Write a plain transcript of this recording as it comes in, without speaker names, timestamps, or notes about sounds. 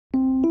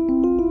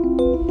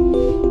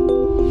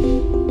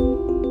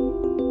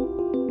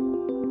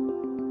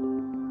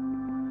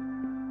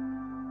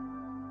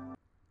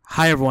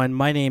Hi everyone,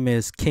 my name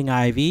is King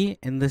Ivy,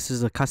 and this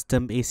is a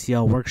custom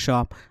ACL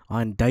workshop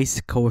on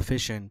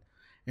Dicecoefficient.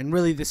 And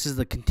really, this is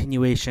the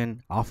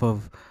continuation off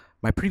of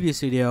my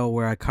previous video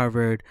where I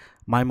covered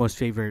my most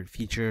favorite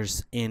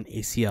features in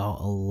ACL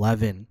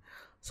 11.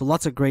 So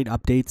lots of great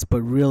updates,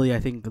 but really I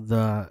think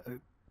the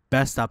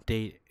best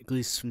update, at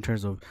least in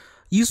terms of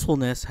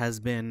usefulness, has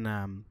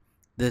been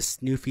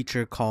this new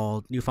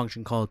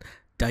function called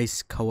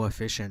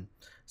Dicecoefficient.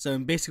 So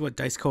basically what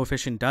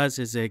Dicecoefficient does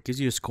is it gives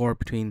you a score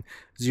between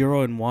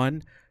 0 and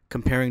 1,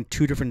 comparing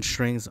two different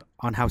strings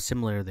on how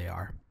similar they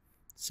are.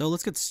 So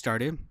let's get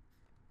started.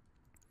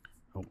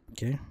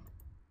 Okay.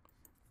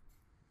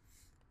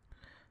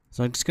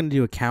 So I'm just going to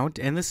do a count,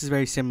 and this is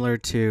very similar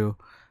to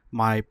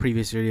my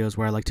previous videos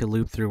where I like to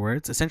loop through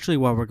words. Essentially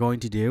what we're going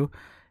to do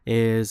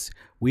is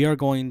we are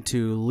going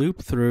to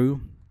loop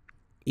through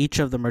each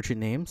of the merchant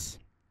names,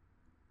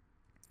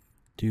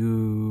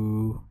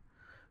 do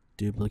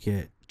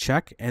duplicate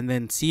check, and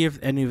then see if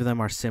any of them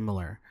are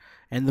similar.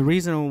 And the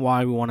reason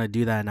why we want to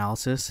do that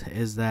analysis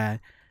is that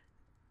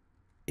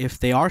if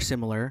they are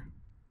similar,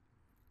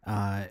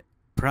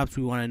 perhaps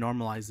we want to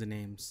normalize the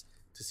names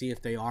to see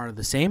if they are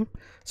the same,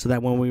 so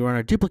that when we run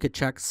our duplicate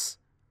checks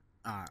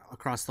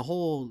across the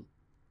whole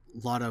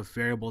lot of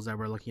variables that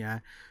we're looking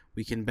at,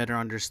 we can better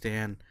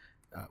understand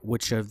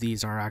which of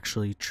these are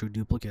actually true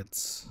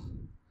duplicates.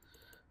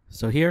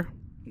 So here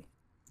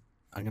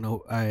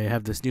I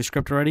have this new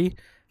script already.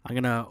 I'm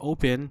gonna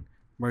open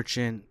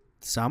merchant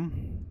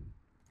sum,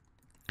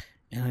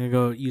 and I'm gonna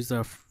go use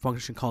a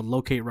function called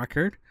locate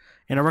record.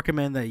 And I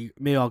recommend that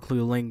maybe I'll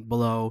include a link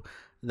below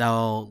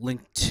that'll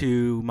link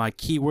to my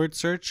keyword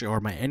search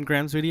or my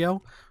ngrams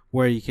video,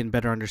 where you can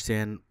better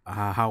understand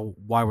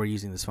why we're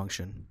using this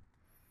function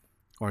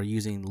or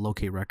using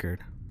locate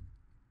record.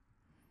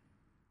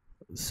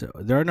 So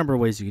there are a number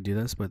of ways you can do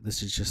this, but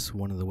this is just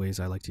one of the ways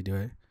I like to do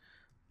it.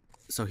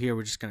 So here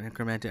we're just gonna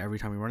increment it every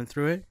time we run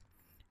through it.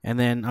 And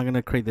then I'm going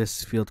to create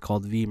this field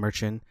called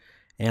vMerchant,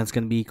 and it's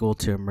going to be equal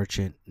to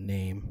merchant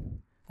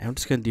name. And I'm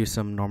just going to do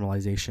some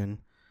normalization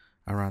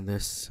around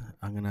this.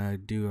 I'm going to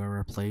do a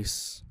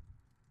replace.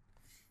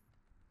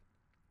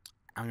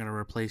 I'm going to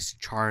replace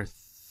char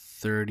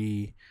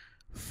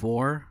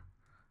 34,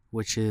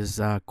 which is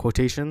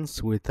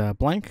quotations, with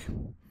blank,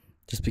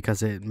 just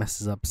because it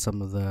messes up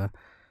some of the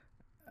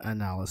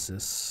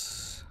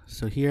analysis.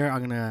 So here I'm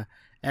going to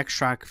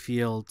extract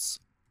fields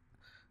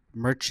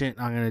merchant.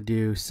 I'm going to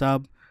do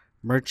sub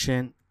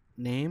merchant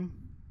name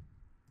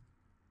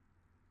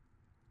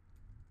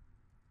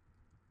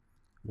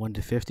 1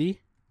 to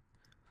 50,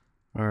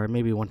 or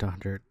maybe 1 to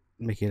 100,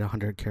 make it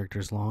 100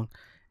 characters long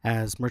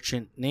as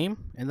merchant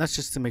name, and that's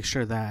just to make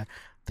sure that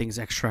things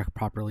extract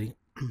properly.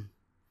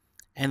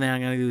 And then I'm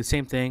going to do the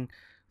same thing,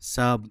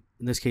 sub,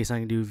 in this case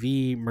I'm going to do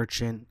v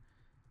merchant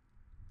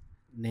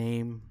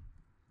name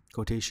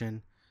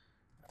quotation.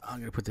 I'm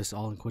going to put this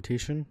all in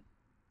quotation.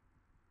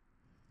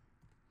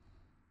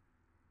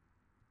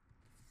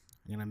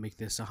 I'm going to make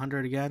this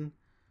 100 again,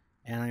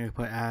 and I'm going to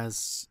put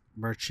as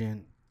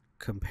merchant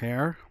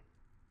compare.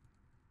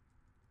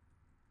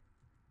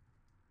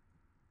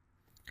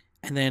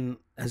 And then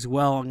as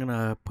well, I'm going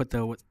to put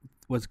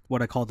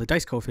what I call the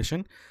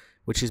Dicecoefficient,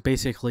 which is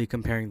basically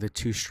comparing the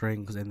two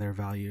strings and their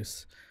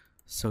values.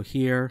 So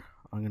here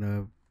I'm going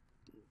to,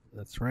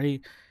 that's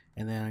right,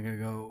 and then I'm going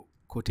to go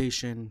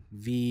quotation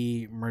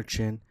v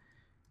merchant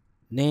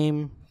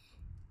name.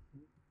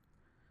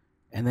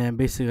 And then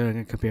basically I'm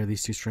going to compare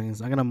these two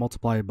strings. I'm going to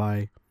multiply it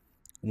by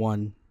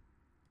 1.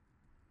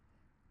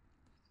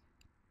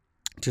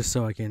 Just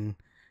so I can,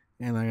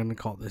 and I'm going to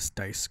call this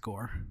dice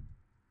score.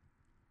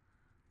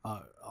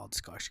 I'll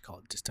just actually call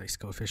it just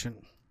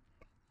Dicecoefficient.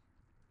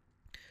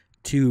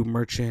 2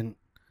 merchant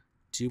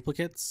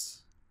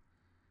duplicates.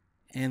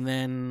 And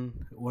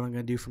then what I'm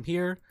going to do from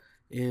here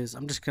is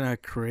I'm just going to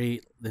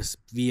create this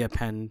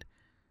vAppend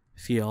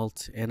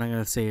field. And I'm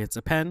going to say it's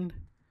append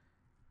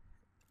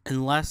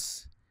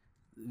unless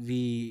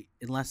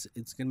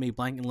it's going to be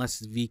blank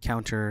unless v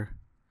counter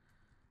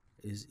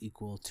is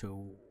equal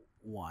to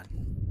 1.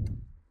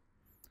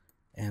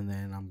 And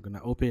then I'm going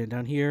to open it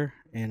down here,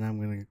 and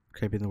I'm going to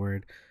type in the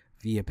word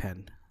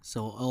vAppend.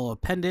 So I'll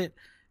append it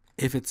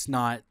if it's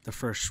not the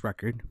first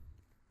record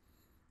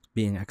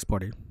being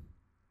exported,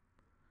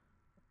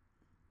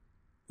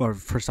 or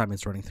first time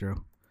it's running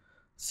through.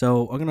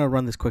 So I'm going to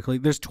run this quickly.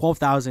 There's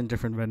 12,000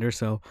 different vendors,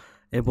 so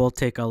it will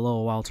take a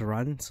little while to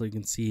run. So you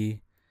can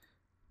see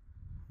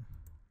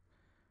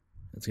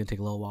it's going to take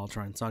a little while to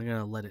run. So I'm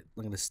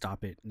going to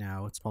stop it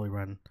now. It's probably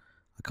run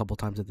a couple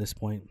times at this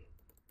point.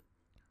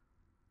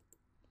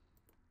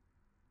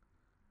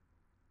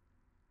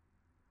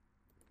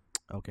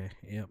 Okay,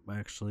 yep, I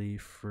actually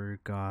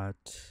forgot.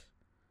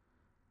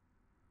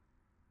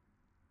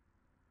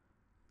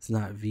 It's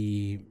not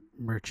v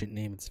merchant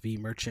name, it's v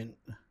merchant.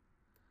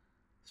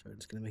 So I'm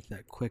just going to make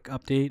that quick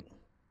update.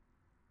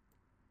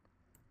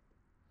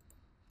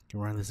 Can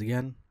run this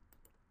again.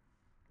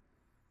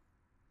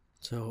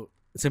 So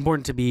it's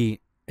important to be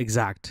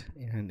exact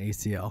in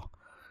ACL.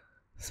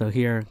 So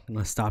here, I'm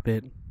going to stop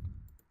it.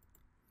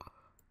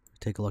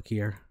 Take a look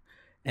here.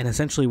 And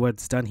essentially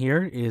what's done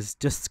here is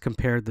just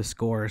compare the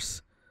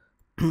scores.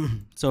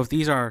 So if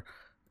these are,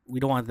 we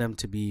don't want them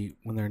to be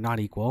when they're not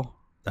equal.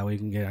 That way we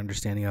can get an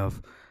understanding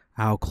of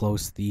how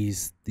close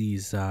these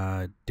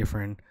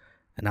different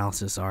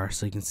analysis are.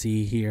 So you can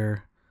see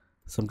here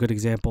some good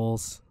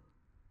examples.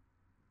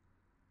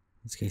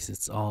 In this case,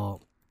 it's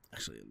all,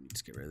 actually, let me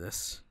just get rid of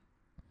this.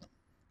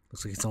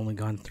 Looks like it's only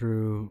gone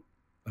through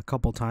a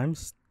couple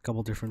times, a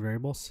couple different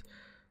variables.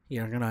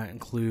 Yeah, I'm going to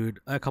include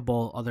a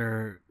couple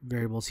other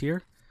variables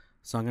here.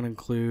 So I'm going to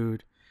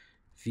include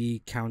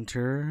v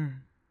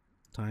counter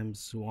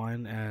times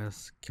 1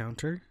 as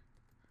counter.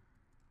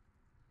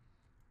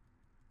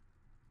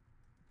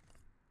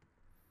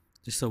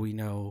 Just so we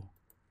know.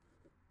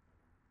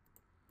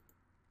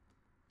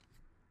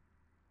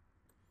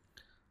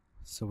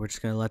 So we're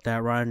just going to let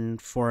that run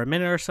for a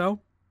minute or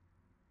so.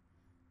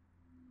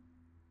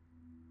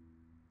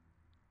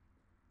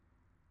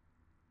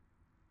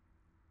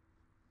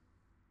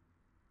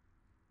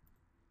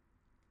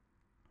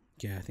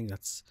 Yeah, I think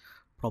that's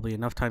probably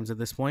enough times at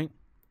this point.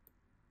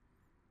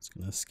 It's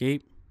going to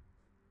escape.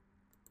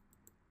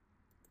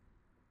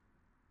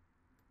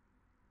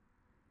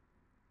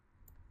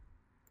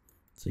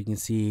 So you can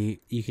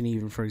see, you can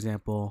even, for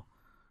example,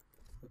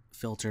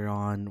 filter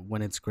on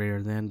when it's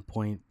greater than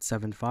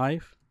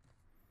 0.75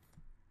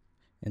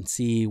 and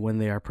see when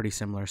they are pretty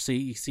similar. So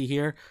you see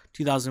here,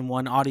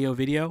 2001 audio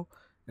video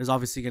is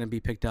obviously going to be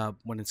picked up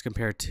when it's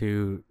compared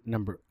to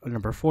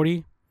number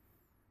 40.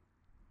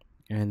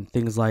 And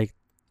things like,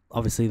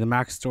 obviously, the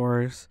max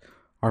stores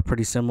are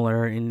pretty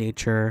similar in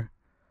nature.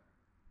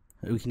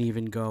 We can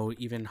even go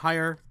even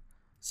higher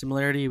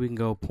similarity. We can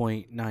go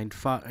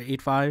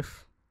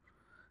 0.85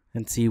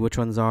 and see which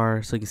ones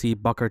are. So you can see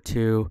Bucker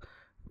 2.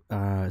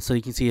 So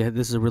you can see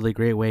this is a really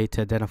great way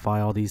to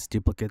identify all these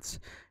duplicates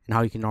and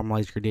how you can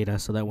normalize your data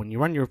so that when you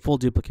run your full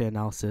duplicate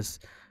analysis,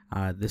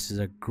 this is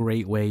a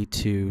great way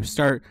to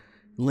start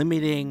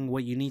limiting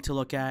what you need to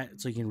look at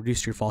so you can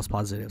reduce your false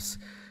positives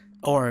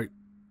or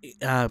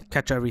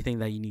catch everything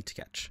that you need to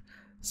catch.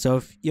 So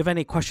if you have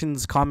any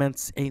questions,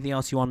 comments, anything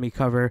else you want me to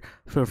cover,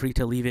 feel free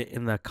to leave it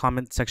in the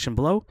comment section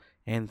below.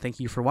 And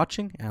thank you for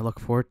watching, and I look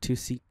forward to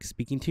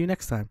speaking to you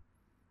next time.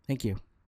 Thank you.